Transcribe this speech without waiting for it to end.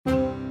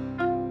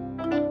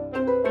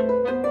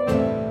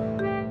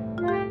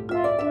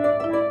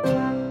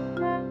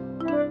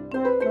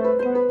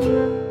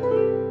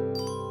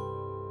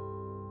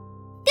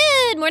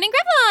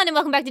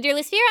back to Dear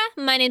Lysphere.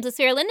 My name's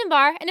Lysphere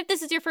Lindenbar, and if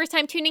this is your first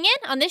time tuning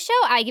in, on this show,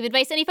 I give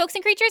advice to any folks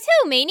and creatures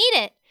who may need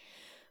it.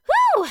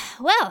 Whew!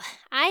 Well,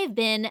 I've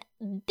been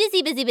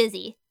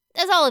busy.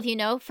 As all of you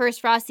know, First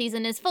Frost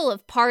season is full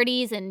of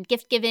parties and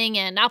gift-giving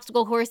and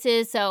obstacle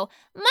courses, so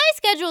my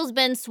schedule's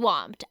been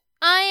swamped.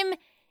 I'm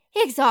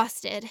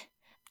exhausted.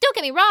 Don't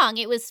get me wrong,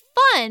 it was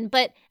fun,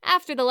 but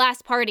after the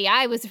last party,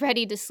 I was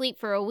ready to sleep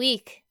for a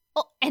week.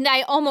 Oh, and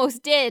I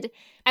almost did.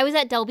 I was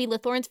at Delby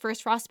Lithorn's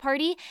First Frost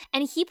party,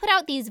 and he put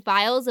out these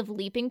vials of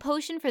leaping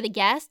potion for the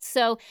guests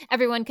so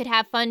everyone could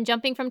have fun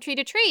jumping from tree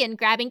to tree and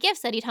grabbing gifts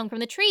that he'd hung from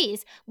the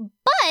trees.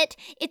 But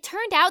it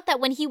turned out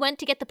that when he went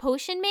to get the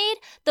potion made,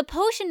 the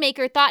potion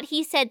maker thought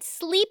he said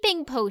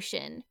sleeping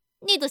potion.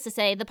 Needless to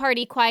say, the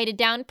party quieted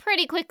down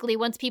pretty quickly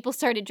once people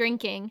started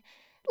drinking.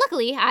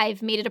 Luckily,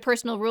 I've made it a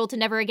personal rule to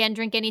never again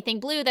drink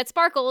anything blue that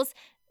sparkles.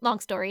 Long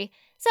story.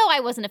 So I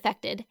wasn't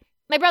affected.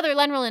 My brother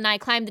Lenril and I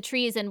climbed the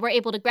trees and were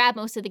able to grab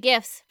most of the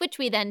gifts, which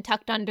we then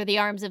tucked under the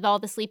arms of all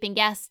the sleeping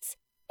guests.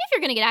 If you're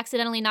going to get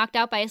accidentally knocked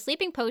out by a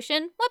sleeping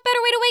potion, what better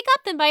way to wake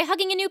up than by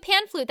hugging a new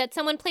pan flute that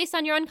someone placed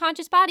on your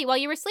unconscious body while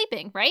you were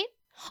sleeping, right?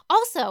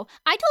 Also,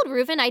 I told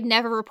Reuven I'd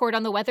never report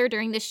on the weather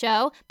during this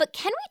show, but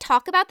can we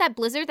talk about that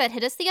blizzard that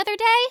hit us the other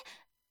day?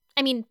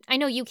 I mean, I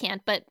know you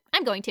can't, but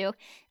I'm going to.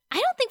 I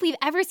don't think we've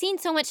ever seen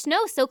so much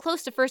snow so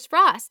close to First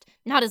Frost.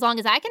 Not as long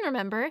as I can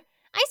remember.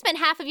 I spent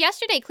half of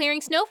yesterday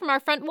clearing snow from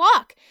our front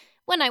walk,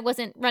 when I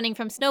wasn't running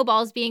from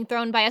snowballs being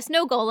thrown by a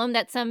snow golem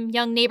that some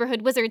young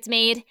neighborhood wizards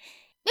made. It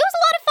was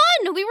a lot of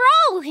fun! We were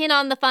all in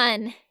on the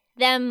fun.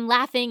 Them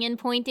laughing and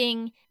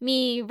pointing,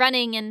 me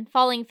running and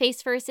falling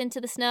face first into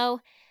the snow.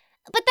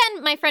 But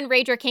then my friend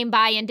Raedra came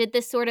by and did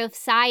this sort of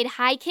side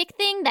high kick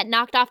thing that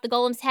knocked off the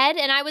golem's head,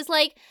 and I was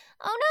like,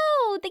 oh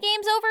no, the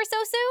game's over so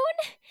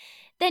soon?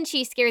 Then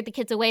she scared the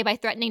kids away by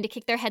threatening to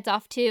kick their heads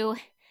off too.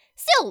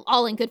 Still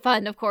all in good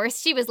fun, of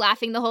course. She was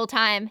laughing the whole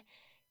time.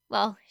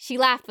 Well, she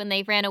laughed when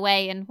they ran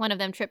away and one of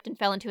them tripped and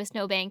fell into a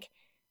snowbank.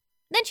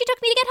 Then she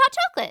took me to get hot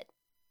chocolate.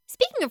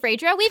 Speaking of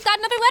Raedra, we've got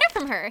another letter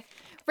from her.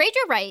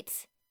 Raedra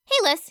writes, Hey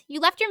Lys,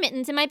 you left your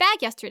mittens in my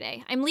bag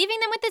yesterday. I'm leaving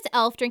them with this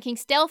elf drinking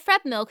stale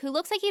Freb milk who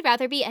looks like he'd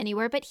rather be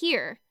anywhere but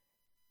here.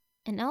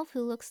 An elf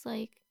who looks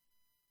like...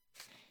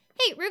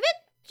 Hey, Reuven,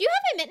 do you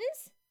have my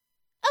mittens?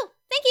 Oh,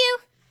 thank you.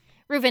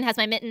 Reuven has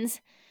my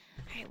mittens.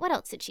 All right, what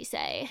else did she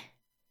say?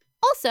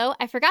 Also,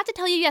 I forgot to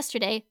tell you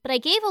yesterday, but I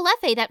gave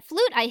Alefe that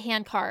flute I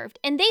hand-carved,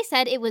 and they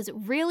said it was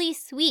really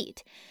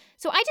sweet.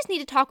 So I just need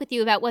to talk with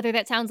you about whether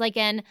that sounds like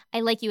an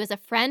I like you as a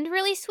friend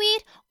really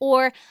sweet,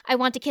 or I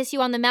want to kiss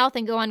you on the mouth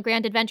and go on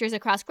grand adventures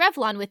across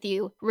Grevlon with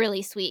you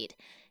really sweet.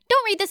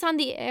 Don't read this on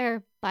the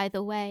air, by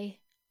the way.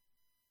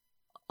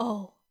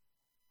 Oh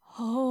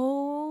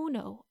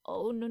no.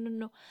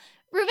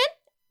 Reuven,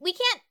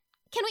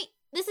 can we,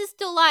 this is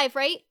still live,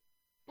 right?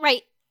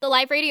 Right. The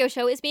live radio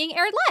show is being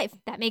aired live.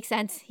 That makes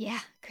sense.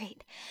 Yeah,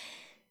 great.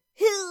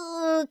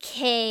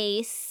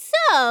 Okay,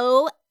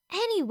 so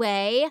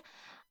anyway,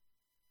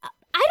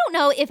 I don't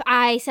know if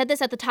I said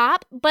this at the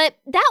top, but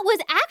that was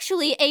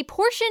actually a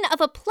portion of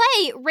a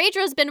play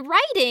Raedra's been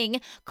writing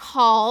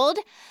called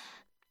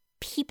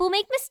People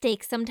Make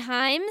Mistakes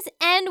Sometimes,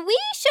 and we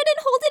shouldn't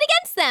hold it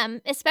against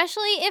them,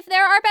 especially if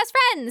they're our best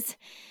friends.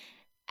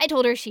 I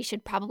told her she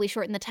should probably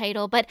shorten the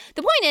title, but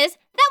the point is,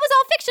 that was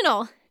all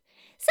fictional.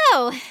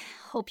 So,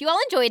 hope you all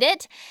enjoyed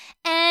it.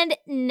 And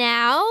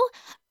now,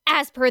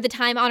 as per the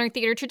time-honored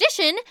theater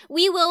tradition,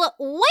 we will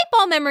wipe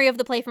all memory of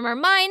the play from our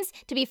minds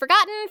to be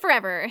forgotten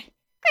forever.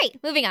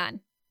 Great, moving on.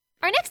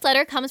 Our next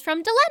letter comes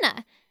from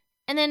Delena.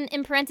 And then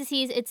in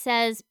parentheses it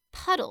says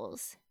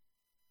Puddles.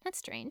 That's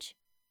strange.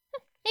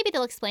 Maybe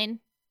they'll explain.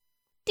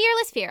 Dear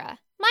Lysphere,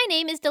 my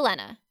name is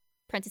Delena.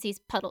 Parentheses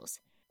Puddles.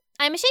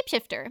 I'm a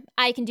shapeshifter.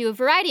 I can do a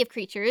variety of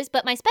creatures,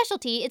 but my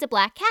specialty is a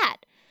black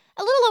cat.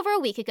 A little over a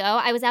week ago,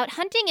 I was out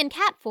hunting in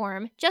cat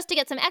form just to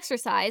get some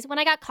exercise when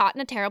I got caught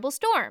in a terrible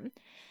storm.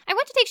 I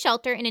went to take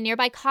shelter in a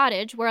nearby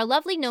cottage where a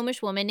lovely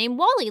gnomish woman named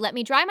Wally let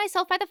me dry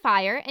myself by the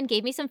fire and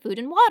gave me some food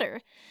and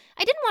water.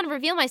 I didn't want to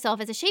reveal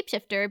myself as a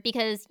shapeshifter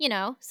because,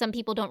 some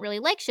people don't really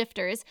like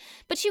shifters,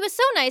 but she was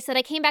so nice that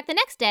I came back the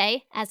next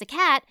day, as a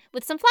cat,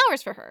 with some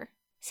flowers for her.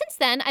 Since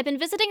then, I've been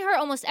visiting her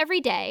almost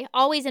every day,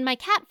 always in my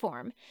cat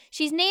form.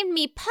 She's named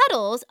me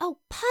Puddles. Oh,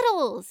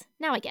 Puddles!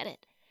 Now I get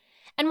it.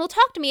 And will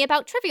talk to me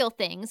about trivial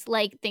things,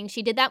 like things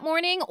she did that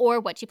morning or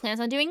what she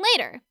plans on doing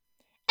later.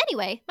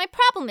 Anyway, my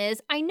problem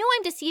is, I know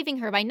I'm deceiving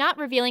her by not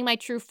revealing my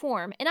true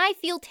form, and I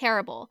feel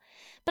terrible.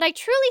 But I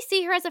truly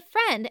see her as a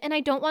friend, and I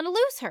don't want to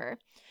lose her.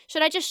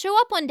 Should I just show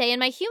up one day in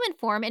my human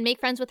form and make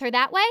friends with her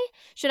that way?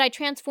 Should I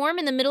transform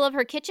in the middle of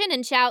her kitchen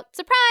and shout,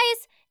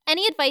 surprise?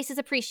 Any advice is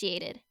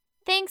appreciated.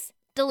 Thanks,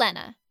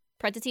 Delena.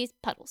 Parentheses,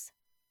 Puddles.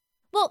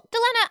 Well,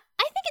 Delena,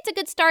 I think it's a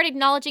good start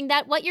acknowledging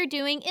that what you're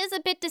doing is a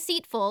bit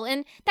deceitful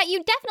and that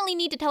you definitely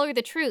need to tell her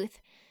the truth.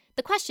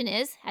 The question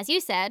is, as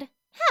you said,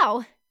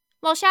 how?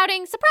 While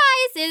shouting,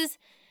 surprise, is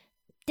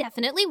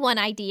definitely one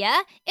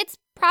idea. It's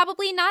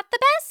probably not the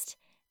best.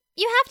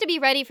 You have to be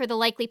ready for the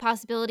likely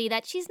possibility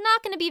that she's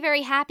not going to be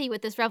very happy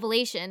with this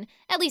revelation,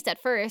 at least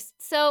at first,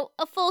 so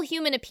a full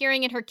human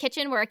appearing in her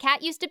kitchen where a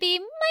cat used to be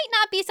might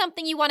not be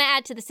something you want to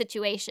add to the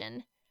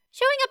situation.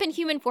 Showing up in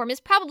human form is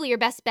probably your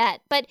best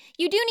bet, but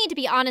you do need to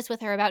be honest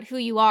with her about who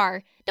you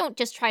are. Don't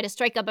just try to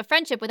strike up a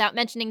friendship without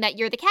mentioning that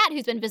you're the cat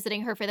who's been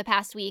visiting her for the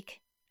past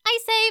week. I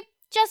say,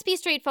 just be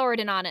straightforward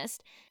and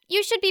honest.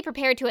 You should be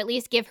prepared to at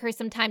least give her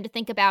some time to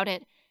think about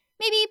it.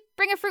 Maybe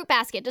bring a fruit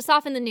basket to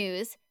soften the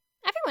news.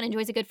 Everyone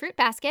enjoys a good fruit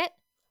basket.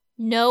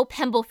 No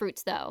Pemble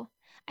fruits, though.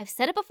 I've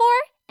said it before,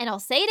 and I'll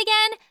say it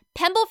again.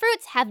 Pemble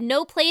fruits have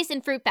no place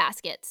in fruit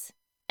baskets.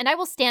 And I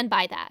will stand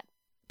by that.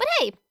 But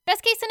hey,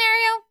 best case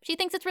scenario, she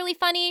thinks it's really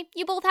funny,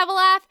 you both have a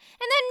laugh,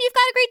 and then you've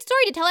got a great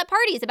story to tell at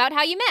parties about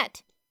how you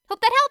met.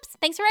 Hope that helps.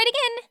 Thanks for writing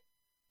in.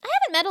 I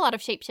haven't met a lot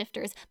of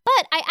shapeshifters,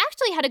 but I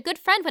actually had a good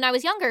friend when I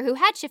was younger who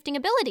had shifting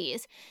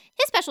abilities.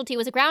 His specialty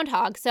was a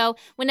groundhog, so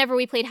whenever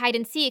we played hide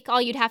and seek,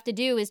 all you'd have to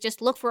do is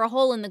just look for a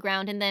hole in the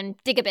ground and then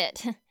dig a bit.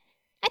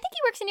 I think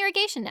he works in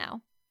irrigation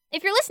now.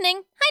 If you're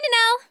listening, hi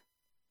Nanelle!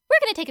 We're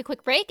going to take a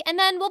quick break, and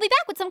then we'll be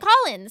back with some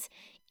call-ins.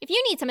 If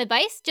you need some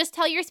advice, just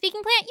tell your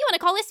speaking plant you want to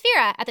call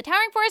Isphira at the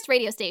Towering Forest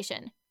radio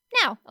station.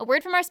 Now, a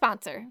word from our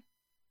sponsor.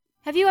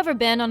 Have you ever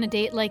been on a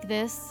date like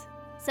this?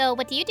 So,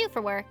 what do you do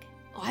for work?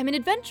 Oh, I'm an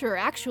adventurer,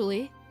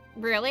 actually.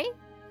 Really?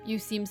 You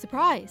seem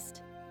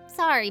surprised.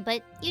 Sorry,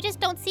 but you just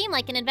don't seem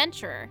like an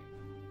adventurer.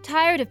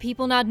 Tired of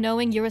people not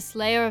knowing you're a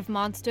slayer of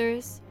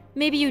monsters?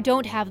 Maybe you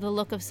don't have the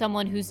look of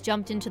someone who's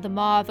jumped into the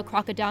maw of a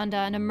crocodonda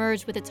and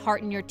emerged with its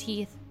heart in your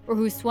teeth, or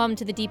who swum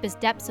to the deepest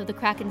depths of the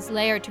Kraken's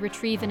lair to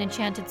retrieve an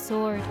enchanted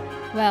sword.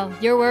 Well,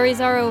 your worries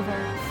are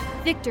over.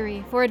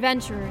 Victory for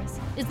Adventurers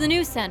is the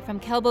new scent from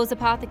Kelbo's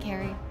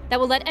Apothecary that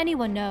will let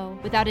anyone know,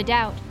 without a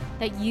doubt,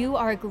 that you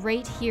are a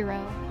great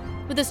hero.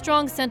 With a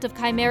strong scent of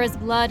Chimera's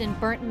blood and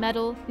burnt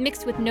metal,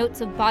 mixed with notes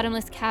of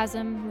bottomless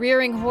chasm,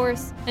 rearing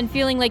horse, and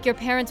feeling like your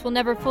parents will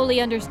never fully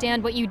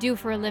understand what you do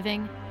for a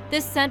living,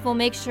 this scent will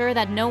make sure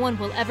that no one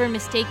will ever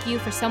mistake you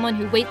for someone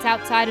who waits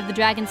outside of the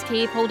dragon's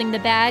cave holding the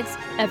bags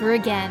ever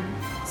again.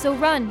 So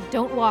run,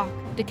 don't walk,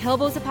 to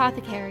Kelbo's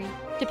Apothecary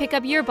to pick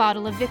up your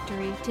bottle of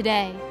victory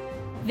today.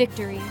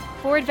 Victory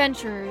for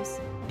Adventurers,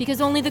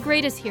 because only the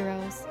greatest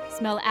heroes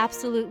smell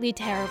absolutely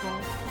terrible.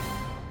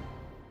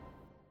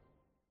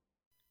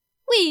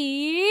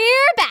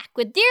 We're back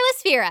with Dear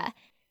Lisphira.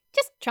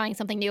 Just trying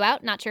something new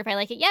out, not sure if I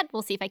like it yet,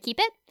 we'll see if I keep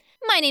it.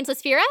 My name's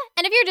Lisphira,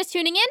 and if you're just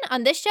tuning in,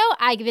 on this show,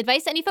 I give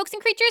advice to any folks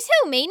and creatures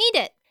who may need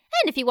it.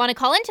 And if you want to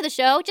call into the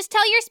show, just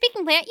tell your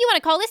speaking plant you want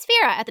to call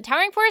Lisphira at the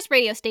Towering Forest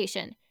radio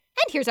station.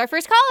 And here's our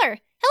first caller.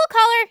 Hello,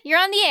 caller,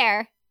 you're on the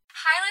air.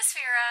 Hi,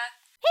 Lisphira.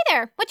 Hey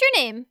there, what's your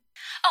name?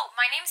 Oh,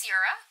 my name's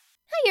Yura.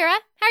 Hi, Yura.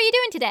 How are you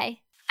doing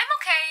today? I'm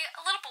okay,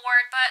 a little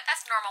bored, but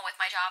that's normal with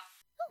my job.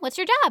 Oh,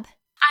 what's your job?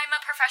 I'm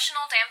a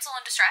professional damsel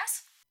in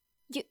distress.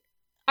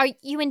 Are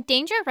you in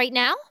danger right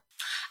now?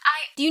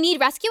 Do you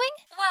need rescuing?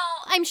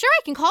 Well, I'm sure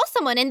I can call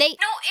someone and they...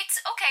 No, it's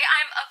okay.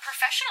 I'm a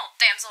professional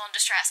damsel in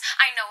distress.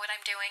 I know what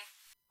I'm doing.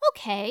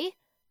 Okay.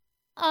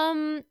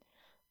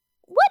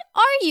 What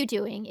are you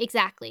doing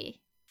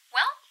exactly?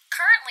 Well,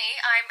 currently,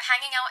 I'm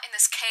hanging out in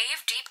this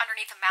cave deep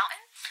underneath a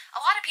mountain.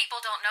 A lot of people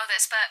don't know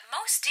this, but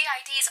most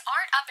DIDs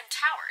aren't up in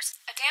towers.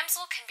 A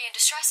damsel can be in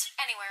distress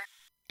anywhere.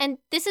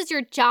 And this is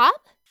your job?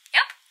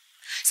 Yep.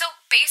 So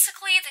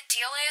basically, the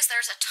deal is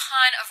there's a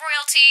ton of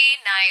royalty,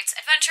 knights,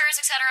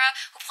 adventurers, etc.,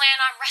 who plan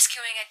on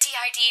rescuing a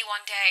DID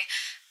one day.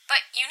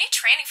 But you need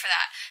training for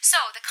that.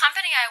 So the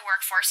company I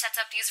work for sets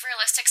up these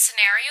realistic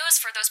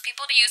scenarios for those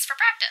people to use for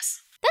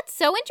practice. That's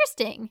so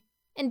interesting.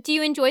 And do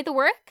you enjoy the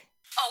work?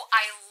 Oh,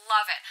 I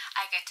love it.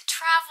 I get to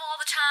travel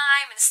all the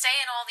time and stay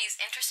in all these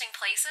interesting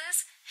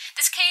places.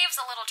 This cave's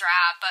a little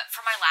drab, but for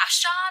my last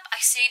job,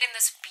 I stayed in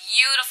this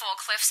beautiful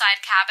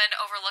cliffside cabin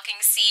overlooking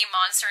sea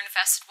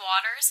monster-infested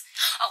waters.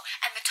 Oh,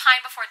 and the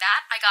time before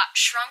that, I got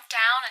shrunk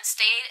down and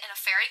stayed in a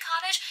fairy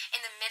cottage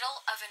in the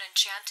middle of an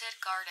enchanted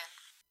garden.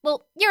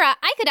 Well,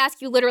 Yura, I could ask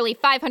you literally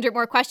 500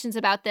 more questions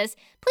about this.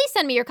 Please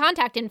send me your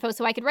contact info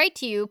so I could write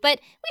to you, but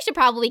we should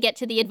probably get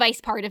to the advice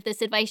part of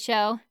this advice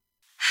show.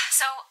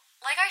 So,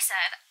 like I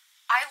said,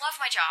 I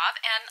love my job,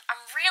 and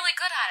I'm really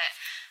good at it.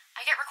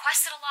 I get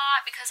requested a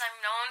lot because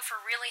I'm known for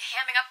really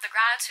hamming up the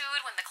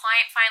gratitude when the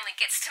client finally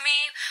gets to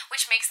me,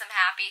 which makes them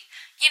happy.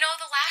 You know,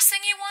 the last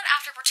thing you want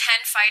after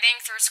pretend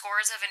fighting through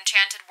scores of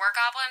enchanted war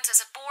goblins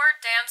is a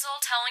bored damsel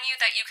telling you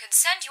that you can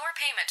send your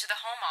payment to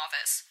the home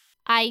office.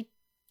 I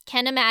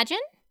can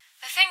imagine.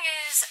 The thing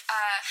is,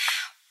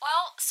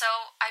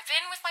 so I've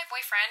been with my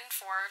boyfriend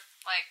for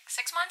like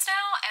 6 months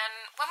now,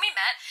 and when we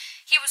met,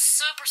 he was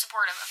super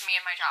supportive of me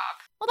and my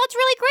job. Well, that's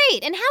really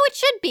great, and how it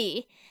should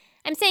be.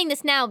 I'm saying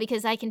this now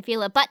because I can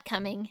feel a butt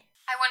coming.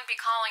 I wouldn't be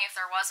calling if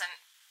there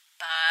wasn't.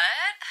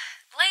 But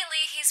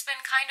lately, he's been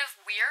kind of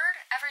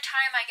weird every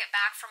time I get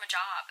back from a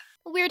job.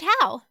 Weird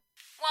how?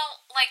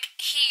 Well, like,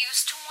 he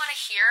used to want to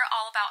hear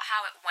all about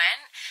how it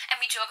went, and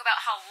we joke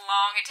about how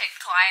long it takes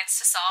clients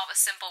to solve a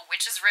simple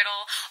witch's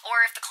riddle,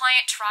 or if the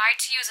client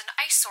tried to use an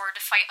ice sword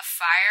to fight a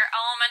fire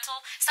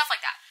elemental, stuff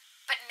like that.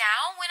 But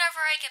now,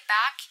 whenever I get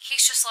back,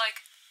 he's just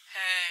like,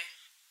 hey.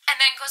 And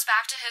then goes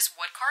back to his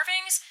wood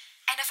carvings.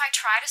 And if I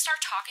try to start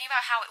talking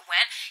about how it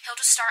went, he'll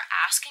just start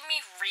asking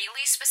me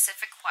really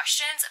specific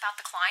questions about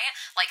the client,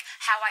 like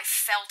how I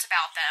felt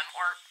about them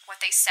or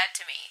what they said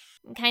to me.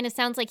 Kind of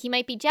sounds like he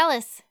might be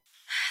jealous.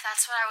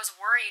 That's what I was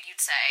worried you'd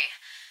say.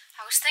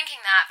 I was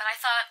thinking that, but I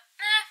thought,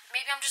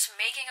 maybe I'm just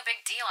making a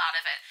big deal out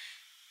of it.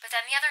 But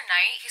then the other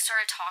night, he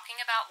started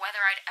talking about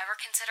whether I'd ever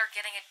consider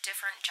getting a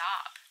different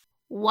job.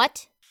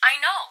 What?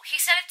 I know, he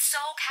said it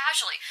so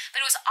casually,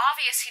 but it was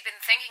obvious he'd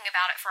been thinking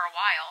about it for a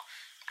while.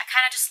 I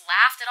kind of just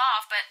laughed it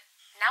off, but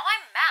now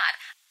I'm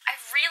mad. I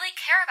really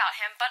care about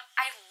him, but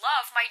I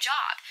love my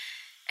job.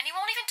 And he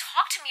won't even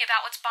talk to me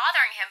about what's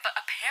bothering him, but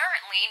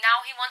apparently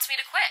now he wants me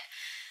to quit.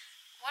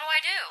 What do I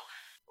do?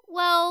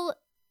 Well,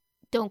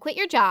 don't quit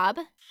your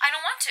job. I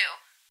don't want to.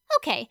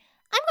 Okay,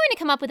 I'm going to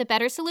come up with a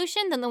better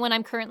solution than the one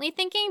I'm currently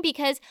thinking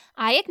because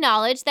I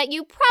acknowledge that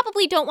you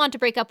probably don't want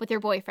to break up with your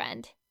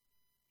boyfriend.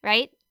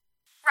 Right?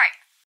 Right.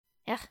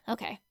 Ugh,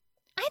 okay.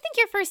 I think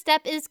your first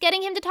step is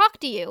getting him to talk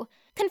to you.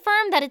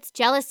 Confirm that it's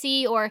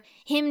jealousy or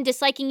him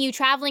disliking you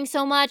traveling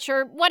so much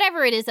or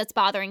whatever it is that's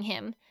bothering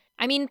him.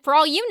 I mean, for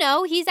all you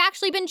know, he's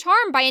actually been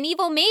charmed by an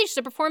evil mage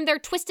to perform their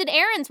twisted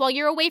errands while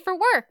you're away for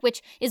work,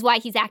 which is why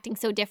he's acting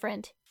so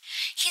different.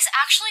 He's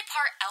actually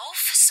part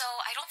elf, so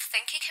I don't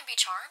think he can be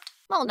charmed.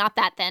 Well, not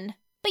that then.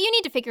 But you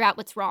need to figure out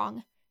what's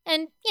wrong.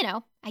 And,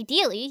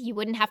 ideally, you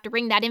wouldn't have to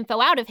wring that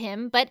info out of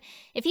him, but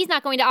if he's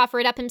not going to offer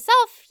it up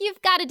himself,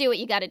 you've got to do what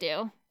you got to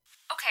do.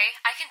 Okay,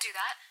 I can do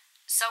that.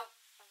 So,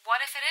 what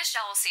if it is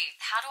jealousy?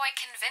 How do I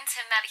convince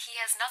him that he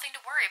has nothing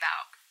to worry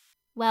about?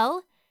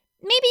 Well,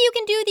 maybe you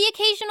can do the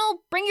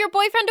occasional bring your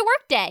boyfriend to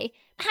work day.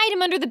 Hide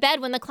him under the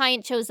bed when the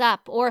client shows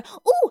up. Or,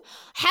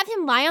 have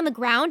him lie on the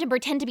ground and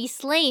pretend to be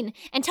slain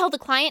and tell the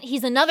client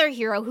he's another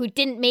hero who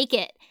didn't make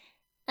it.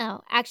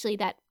 Oh, actually,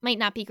 that might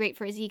not be great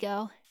for his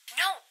ego.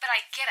 No, but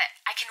I get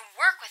it. I can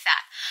work with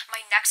that.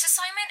 My next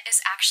assignment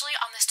is actually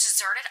on this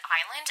deserted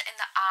island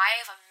in the eye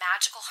of a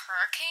magical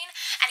hurricane,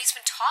 and he's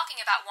been talking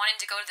about wanting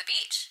to go to the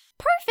beach.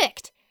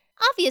 Perfect!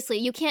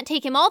 Obviously, you can't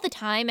take him all the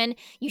time, and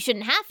you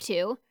shouldn't have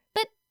to.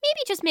 But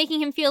maybe just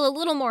making him feel a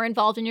little more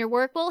involved in your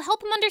work will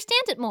help him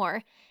understand it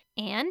more.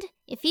 And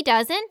if he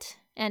doesn't,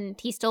 and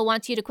he still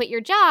wants you to quit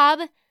your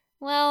job,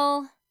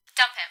 well...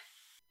 Dump him.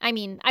 I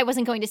mean, I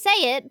wasn't going to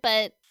say it,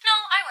 but... No,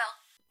 I will.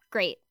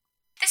 Great.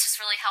 This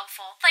was really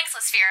helpful. Thanks,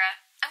 Lysphera.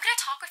 I'm gonna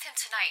talk with him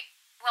tonight.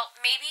 Well,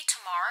 maybe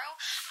tomorrow?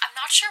 I'm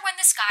not sure when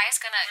this guy is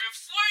gonna... I have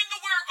slain the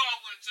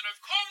weregoblins and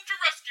have come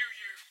to rescue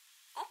you.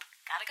 Oop,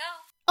 gotta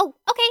go. Oh,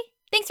 okay.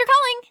 Thanks for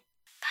calling.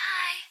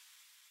 Bye.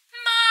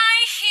 My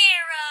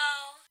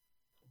hero.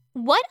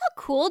 What a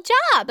cool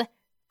job.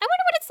 I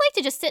wonder what it's like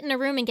to just sit in a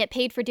room and get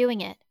paid for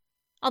doing it.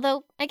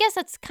 Although, I guess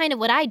that's kind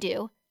of what I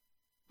do.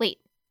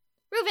 Wait.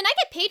 Reuven, I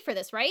get paid for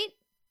this, right?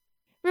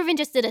 Reuven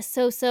just did a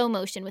so-so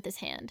motion with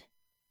his hand.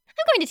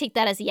 I'm going to take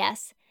that as a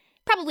yes.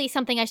 Probably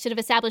something I should have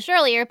established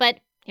earlier,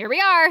 but here we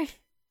are.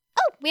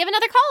 Oh, we have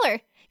another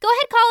caller. Go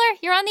ahead, caller.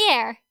 You're on the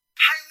air.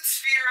 Hi,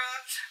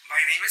 Lysphera.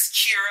 My name is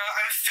Kira.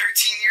 I'm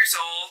 13 years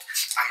old.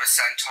 I'm a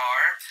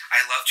centaur.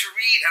 I love to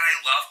read, and I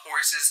love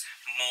horses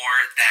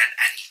more than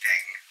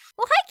anything.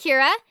 Well, hi,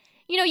 Kira.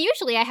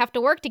 Usually I have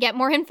to work to get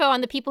more info on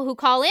the people who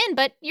call in,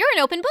 but you're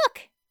an open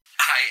book.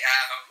 I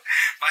am.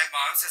 My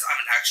mom says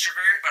I'm an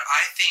extrovert, but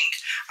I think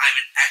I'm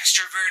an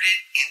extroverted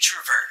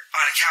introvert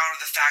on account of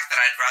the fact that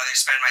I'd rather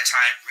spend my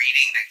time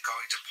reading than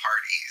going to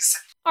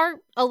parties. Are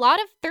a lot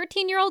of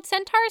 13-year-old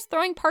centaurs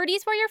throwing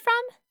parties where you're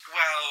from?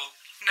 Well,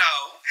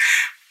 no.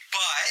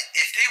 But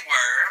if they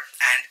were,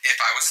 and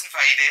if I was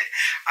invited,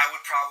 I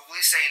would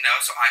probably say no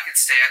so I could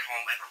stay at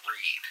home and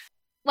read.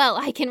 Well,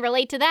 I can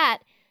relate to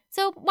that.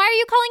 So why are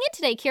you calling in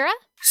today, Kira?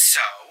 So,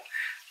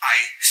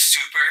 I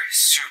super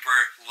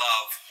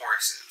love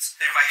horses.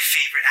 They're my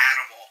favorite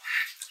animal.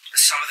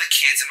 Some of the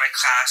kids in my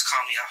class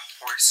call me a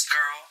horse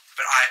girl,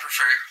 but I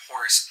prefer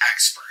horse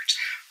expert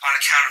on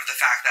account of the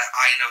fact that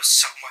I know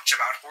so much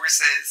about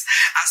horses.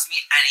 Ask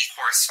me any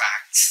horse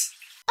facts.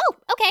 Oh,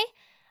 okay.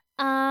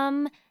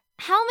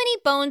 How many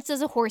bones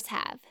does a horse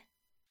have?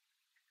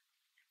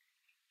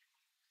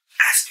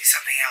 Ask me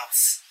something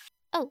else.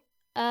 Oh,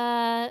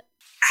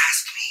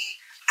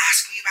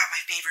 Ask me about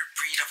my favorite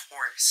breed of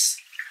horse.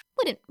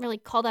 Wouldn't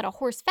really call that a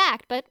horse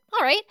fact, but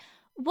all right.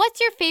 What's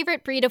your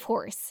favorite breed of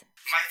horse?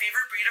 My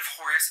favorite breed of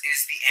horse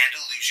is the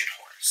Andalusian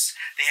horse.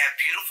 They have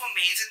beautiful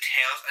manes and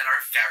tails and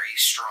are very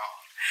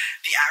strong.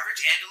 The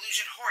average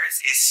Andalusian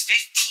horse is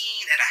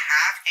 15 and a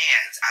half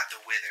hands at the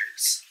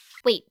withers.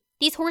 Wait,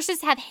 these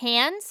horses have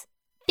hands?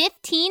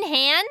 15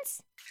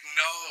 hands?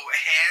 No,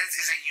 hands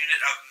is a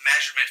unit of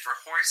measurement for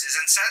horses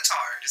and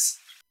centaurs.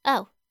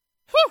 Oh.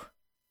 Whew.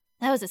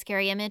 That was a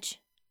scary image.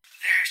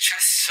 They're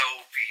just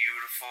so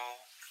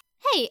beautiful.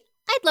 Hey,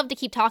 I'd love to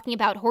keep talking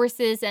about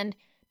horses and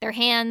their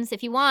hands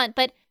if you want,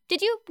 but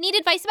did you need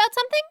advice about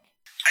something?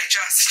 I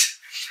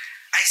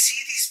see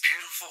these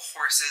beautiful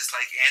horses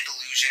like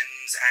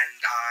Andalusians,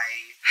 and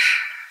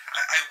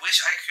I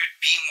wish I could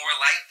be more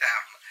like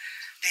them.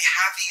 they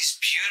have these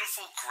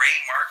beautiful gray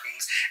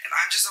markings, and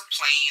I'm just a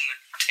plain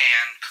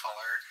tan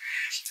color.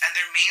 And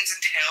their manes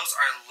and tails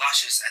are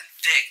luscious and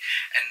thick,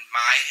 and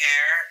my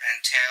hair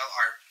and tail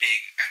are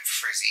big and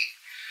frizzy.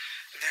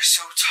 They're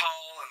so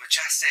tall and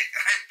majestic,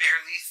 and I'm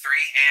barely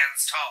 3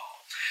 hands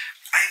tall.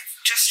 I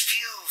just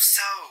feel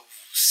so,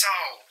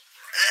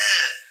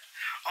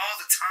 all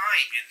the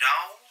time, you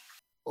know?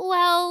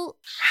 Well,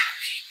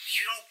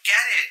 You don't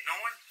get it. No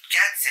one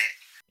gets it.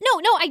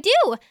 no, I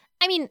do.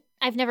 I mean,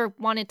 I've never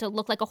wanted to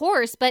look like a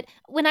horse, but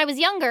when I was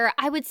younger,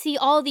 I would see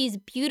all these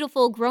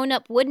beautiful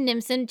grown-up wood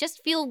nymphs and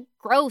just feel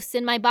gross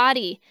in my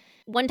body.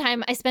 One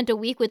time, I spent a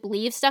week with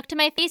leaves stuck to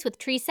my face with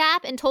tree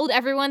sap and told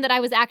everyone that I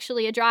was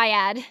actually a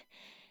dryad.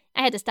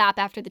 I had to stop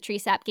after the tree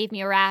sap gave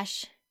me a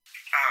rash.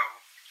 Oh,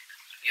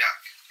 yuck.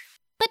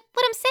 But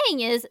what I'm saying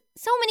is,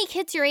 so many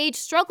kids your age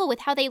struggle with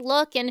how they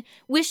look and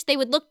wish they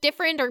would look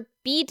different or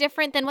be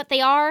different than what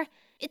they are.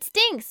 It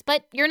stinks,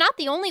 but you're not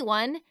the only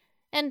one.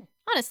 And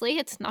honestly,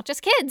 it's not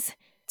just kids.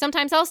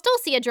 Sometimes I'll still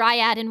see a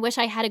dryad and wish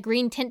I had a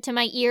green tint to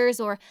my ears,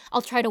 or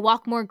I'll try to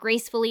walk more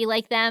gracefully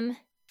like them.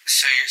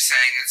 So you're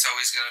saying it's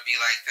always going to be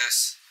like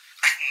this?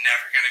 I'm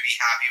never going to be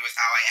happy with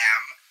how I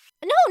am?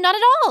 No, not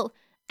at all.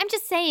 I'm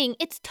just saying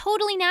it's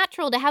totally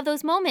natural to have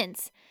those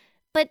moments.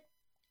 But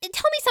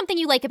tell me something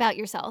you like about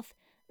yourself.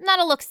 Not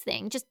a looks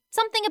thing, just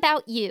something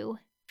about you.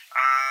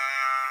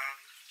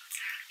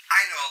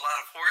 I know a lot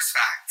of horse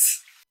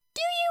facts.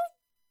 Do you?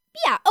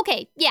 Yeah,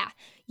 okay, yeah.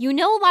 You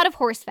know a lot of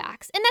horse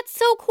facts, and that's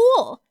so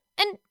cool.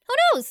 And who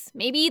knows,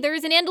 maybe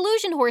there's an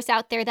Andalusian horse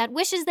out there that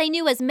wishes they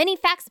knew as many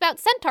facts about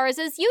centaurs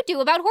as you do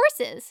about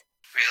horses.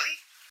 Really?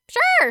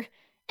 Sure.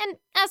 And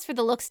as for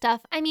the look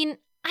stuff, I mean,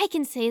 I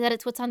can say that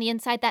it's what's on the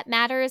inside that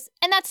matters,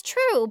 and that's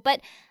true,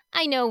 but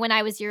I know when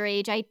I was your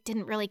age, I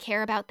didn't really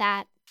care about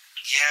that.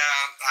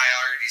 Yeah, I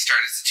already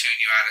started to tune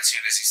you out as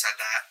soon as you said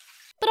that.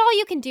 But all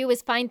you can do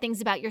is find things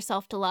about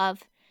yourself to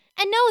love.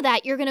 And know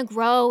that you're gonna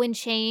grow and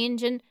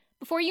change, and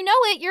before you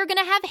know it, you're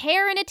gonna have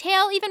hair and a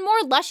tail even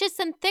more luscious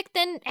and thick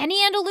than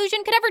any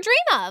Andalusian could ever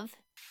dream of.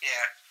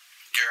 Yeah,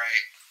 you're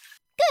right.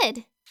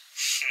 Good.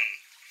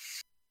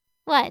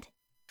 What?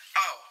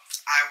 Oh,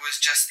 I was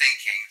just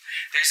thinking,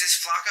 there's this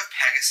flock of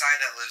pegasi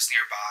that lives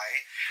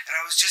nearby, and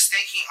I was just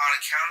thinking on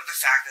account of the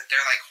fact that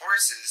they're like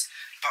horses,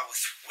 but with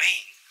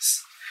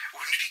wings.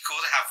 Wouldn't it be cool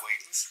to have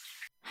wings?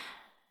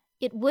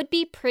 It would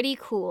be pretty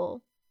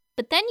cool.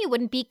 But then you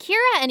wouldn't be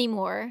Kira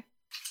anymore.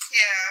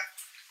 Yeah.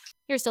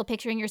 You're still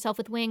picturing yourself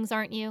with wings,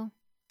 aren't you?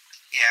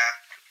 Yeah.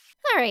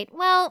 All right,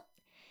 well,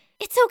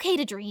 it's okay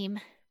to dream.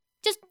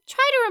 Just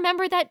try to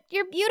remember that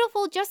you're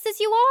beautiful just as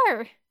you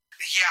are.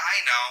 Yeah, I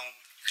know.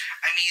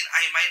 I mean,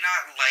 I might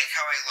not like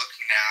how I look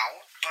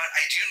now, but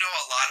I do know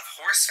a lot of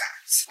horse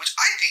facts, which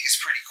I think is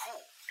pretty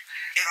cool.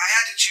 If I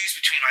had to choose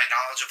between my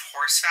knowledge of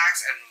horse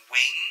facts and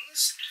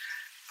wings,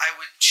 I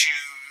would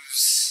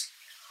choose...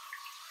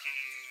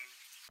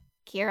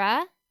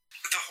 Kira?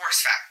 The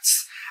horse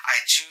facts.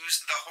 I choose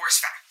the horse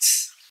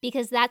facts.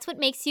 Because that's what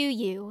makes you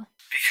you.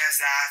 Because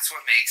that's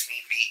what makes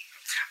me me.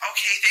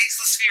 Okay, thanks,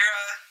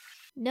 Lysphira.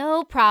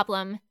 No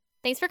problem.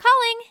 Thanks for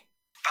calling.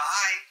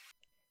 Bye.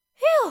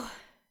 Phew.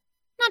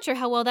 Not sure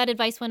how well that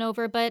advice went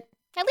over, but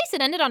at least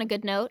it ended on a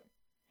good note.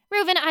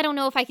 Reuven, I don't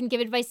know if I can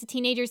give advice to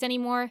teenagers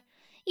anymore.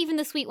 Even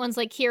the sweet ones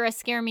like Kira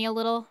scare me a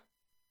little.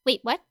 Wait,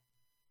 what?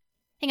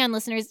 Hang on,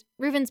 listeners.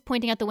 Reuven's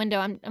pointing out the window.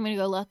 I'm gonna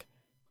go look.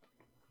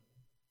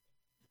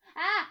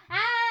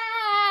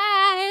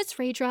 It's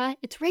Raedra.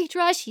 It's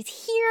Raedra.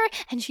 She's here,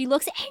 and she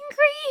looks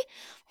angry.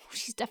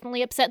 She's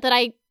definitely upset that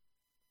I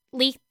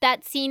leaked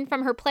that scene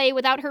from her play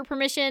without her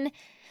permission.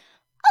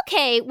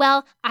 Okay,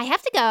 well, I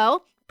have to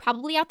go.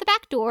 Probably out the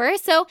back door.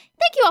 So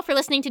thank you all for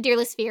listening to Dear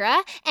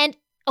Lysphira. And,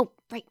 oh,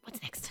 right,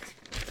 what's next?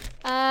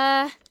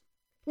 No,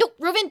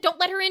 Reuven, don't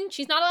let her in.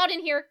 She's not allowed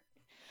in here.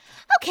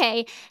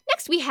 Okay,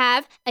 next we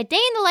have A Day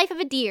in the Life of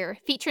a Deer,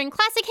 featuring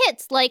classic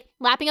hits like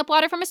lapping up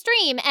water from a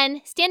stream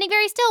and standing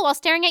very still while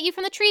staring at you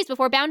from the trees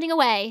before bounding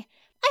away.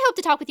 I hope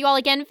to talk with you all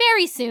again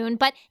very soon,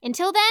 but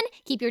until then,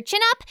 keep your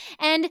chin up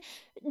and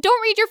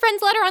don't read your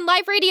friend's letter on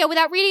live radio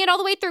without reading it all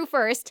the way through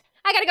first.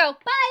 I gotta go.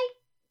 Bye!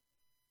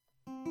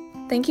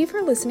 Thank you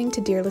for listening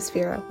to Dear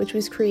Lysphira, which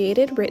was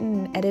created,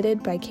 written, and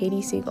edited by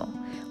Katie Siegel.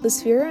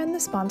 Lysphira and the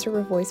sponsor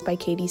were voiced by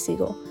Katie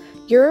Siegel.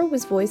 Yura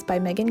was voiced by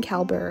Megan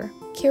Kalberer.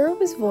 Kira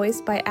was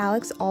voiced by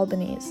Alex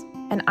Albanese.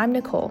 And I'm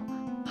Nicole.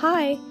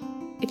 Hi!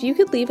 If you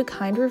could leave a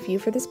kind review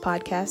for this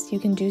podcast, you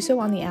can do so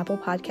on the Apple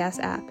Podcast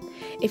app.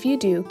 If you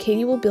do,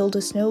 Katie will build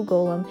a snow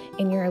golem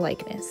in your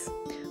likeness.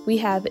 We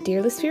have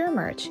Dear Lysphira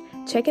merch.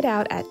 Check it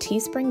out at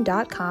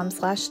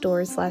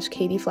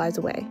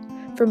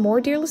teespring.com/stores/KatieFliesAway. For more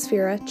Dear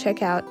Lysphira,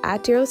 check out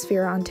 @Dear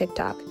Lysphira on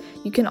TikTok.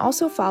 You can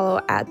also follow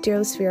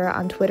 @Dear Lysphira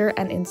on Twitter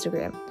and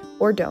Instagram.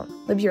 Or don't.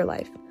 Live your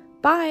life.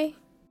 Bye!